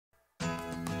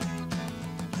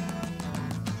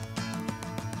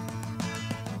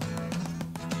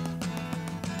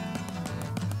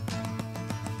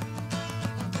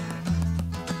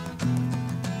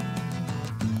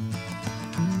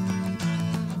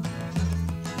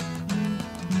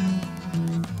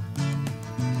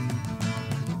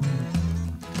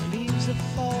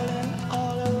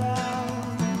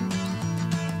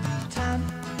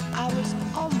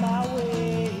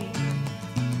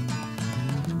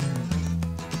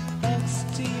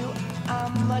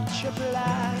much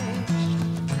obliged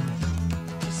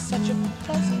for such a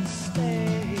pleasant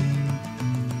stay.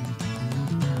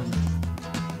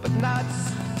 But now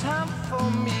it's time for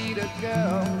me to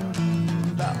go.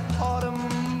 The autumn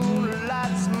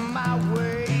moonlight's my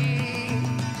way.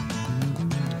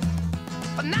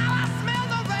 But now I smell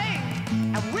the rain,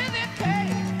 and with it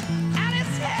came, and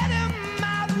it's heading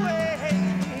my way.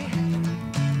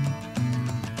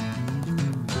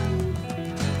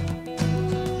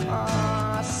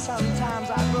 Sometimes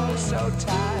I grow so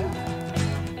tired,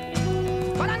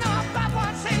 but I know about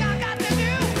one thing I got to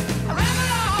do. I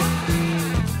ramble on.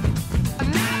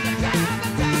 Now the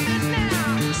time is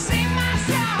now. Sing my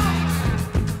song.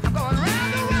 I'm going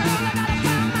round the world. I gotta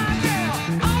find my girl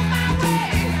on my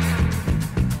way.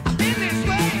 I've been this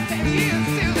way 10 years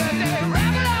to the day.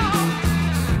 Ramble on.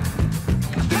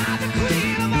 Find the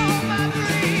queen of all my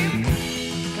dreams.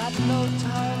 Got no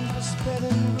time for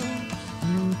spreading rumors.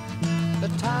 The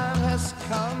time has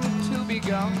come to be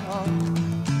gone.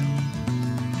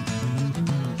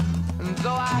 And though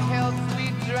our health we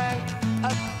drank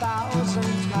 1,000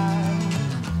 times,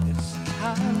 it's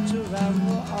time to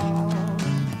ramble on.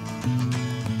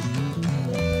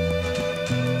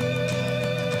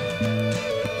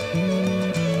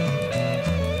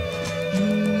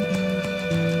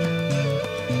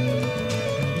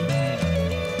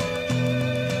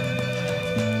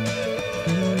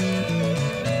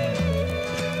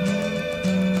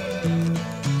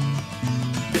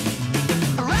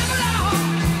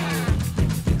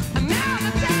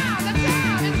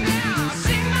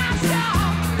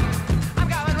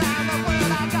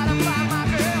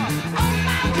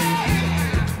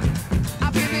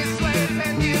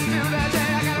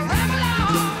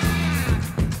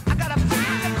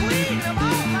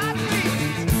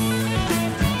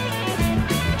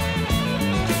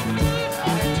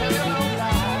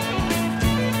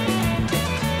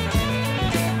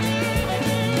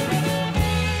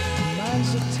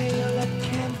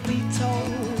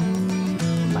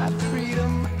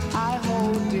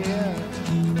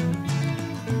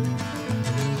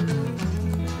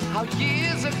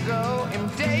 Years ago, in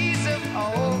days of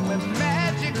old, when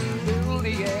magic filled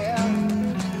the air,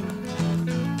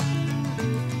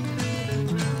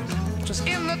 just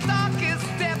in the darkest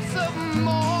depths of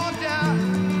Mordor,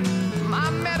 I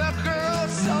met a girl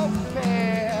so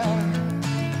fair.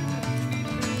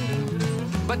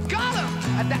 But Gollum,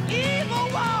 the evil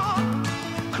one,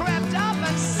 crept up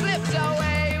and slipped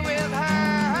away with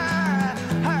her,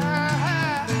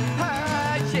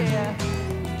 yeah.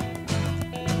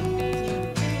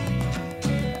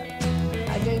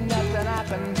 Ain't nothing I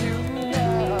can do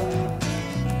now.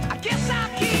 I guess I'll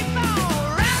keep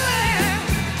on rambling.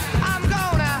 I'm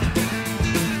gonna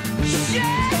sing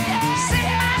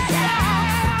my song.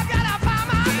 I gotta find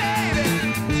my baby.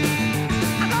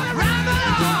 I'm gonna ramble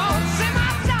on, sing my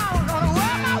song. Gonna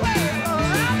work my way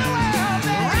around the world,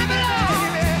 ramble on,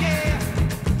 baby.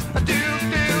 Do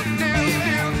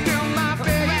my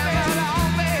baby, ramble on,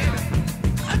 baby.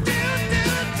 Do.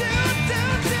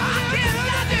 I guess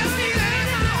I do need it.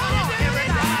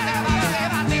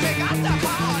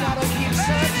 Gotta keep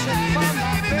searching for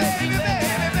my baby,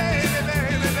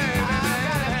 I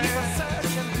gotta keep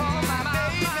searching for my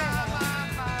baby.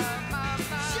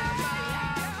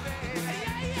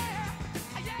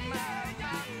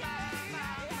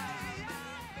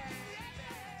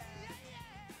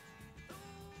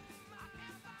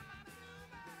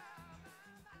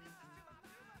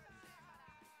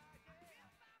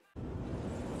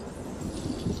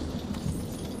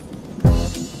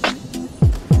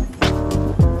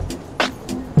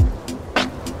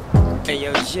 Hey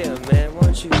yo, Jim, man,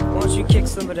 won't you kick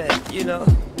some of that, you know?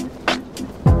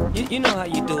 You know how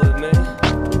you do it, man.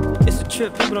 It's a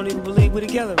trip, people don't even believe we're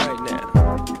together right now.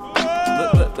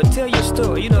 But tell your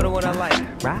story, you know the one I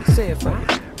like. Right? Say it for me.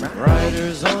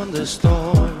 Riders on the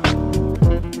storm.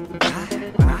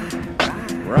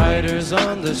 Riders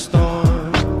on the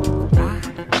storm.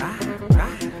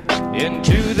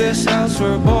 Into this house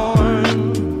we're born.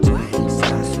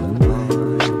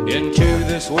 Into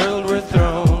this world we're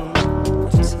thrown.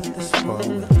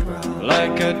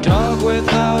 Like a dog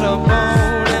without a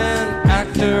bone, an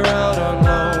actor out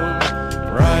alone.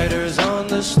 Riders on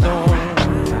the storm.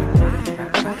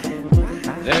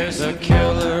 There's a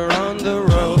killer on the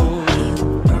road.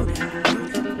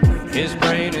 His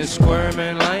brain is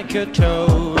squirming like a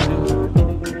toad.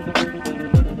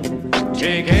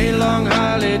 Take a long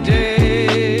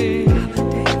holiday.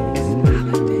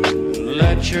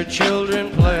 Let your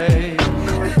children play.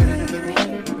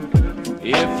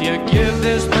 If you give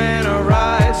this man a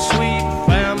ride, sweet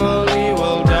family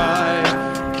will die.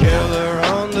 Killer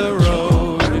on the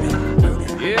road.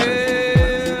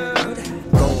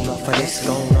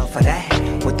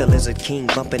 Desert King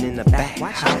bumping in the back.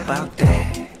 How about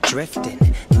that? Drifting,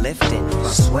 lifting,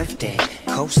 swifting,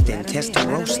 coasting, testing,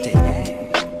 roasting.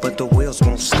 But the wheels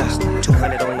won't stop.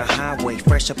 200 on the highway,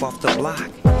 fresh up off the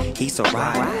block. He's a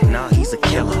rider, nah, he's a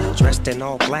killer. Dressed in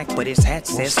all black, but his hat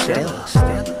says Stella.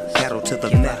 Pedal to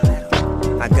the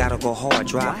metal. I gotta go hard,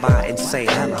 drive by and say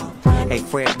hello. Hey,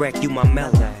 Fred Wreck, you my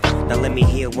mellow. Now let me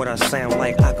hear what I sound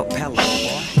like a cappella.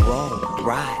 Roll,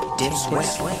 ride, dip,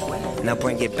 sweat. Now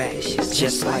bring it back,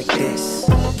 just like this.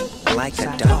 Like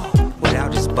a dog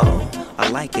without his bone. I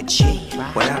like a G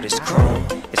without his chrome.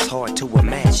 It's hard to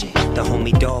imagine the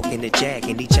homie Dogg in the jag,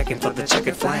 and he checking for the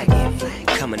checkered flag.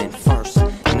 Coming in first,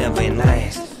 never in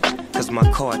last. Cause my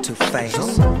car too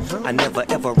fast. I never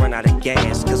ever run out of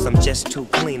gas. Cause I'm just too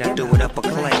clean, I do it upper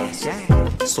class.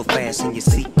 So fast in your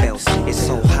seatbelts, it's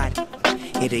so hot,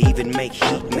 it'll even make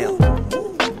heat melt.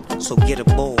 So get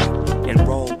aboard and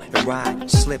roll and ride,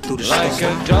 slip through the storm. Like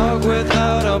a dog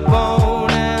without a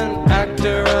bone, an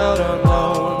actor out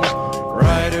alone,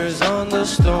 riders on the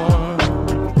storm.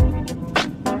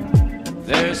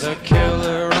 There's a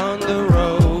killer on the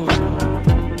road,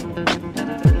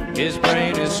 his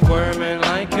brain is squirming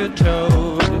like a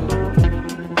toad.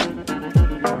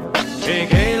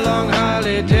 Take a long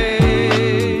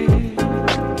holiday,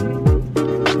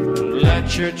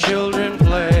 let your children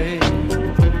play.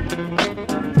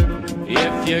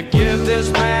 If you give this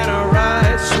man a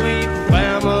ride, sweet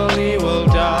family will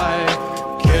die.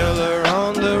 Killer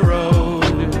on the road,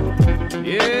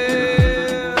 yeah.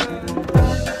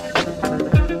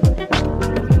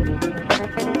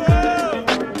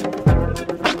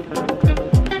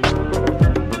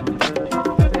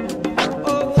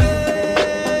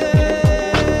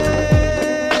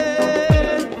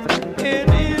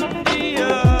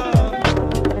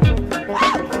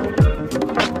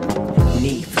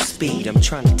 I'm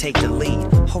trying to take the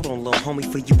lead. Hold on, little homie,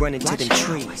 before you run into them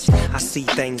trees. I see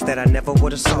things that I never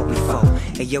would've saw before.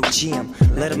 Hey, yo, Jim,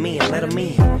 let him in, let him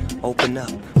in. Open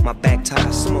up, my back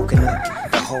tire smoking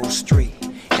up the whole street.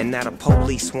 And now the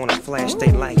police wanna flash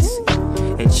their lights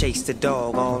and chase the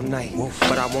dog all night.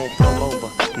 But I won't pull over,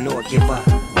 nor give up,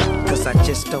 cause I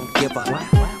just don't give up.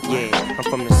 Yeah, I'm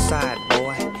from the side,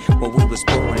 boy, where we was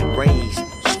born and raised.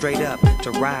 Straight up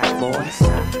to ride, boys,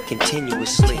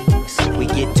 continuously. We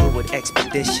get to it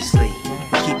expeditiously.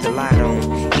 We keep the light on,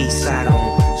 east side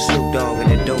on, Snoop Dogg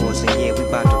in the doors, and yeah, we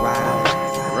about to ride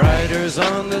on. Riders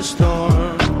on the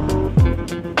storm,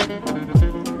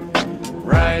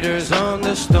 riders on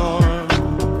the storm.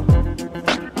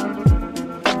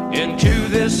 Into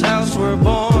this house we're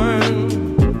born,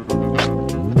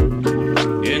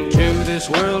 into this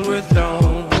world we're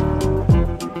thrown.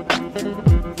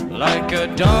 Like a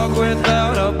dog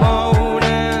without a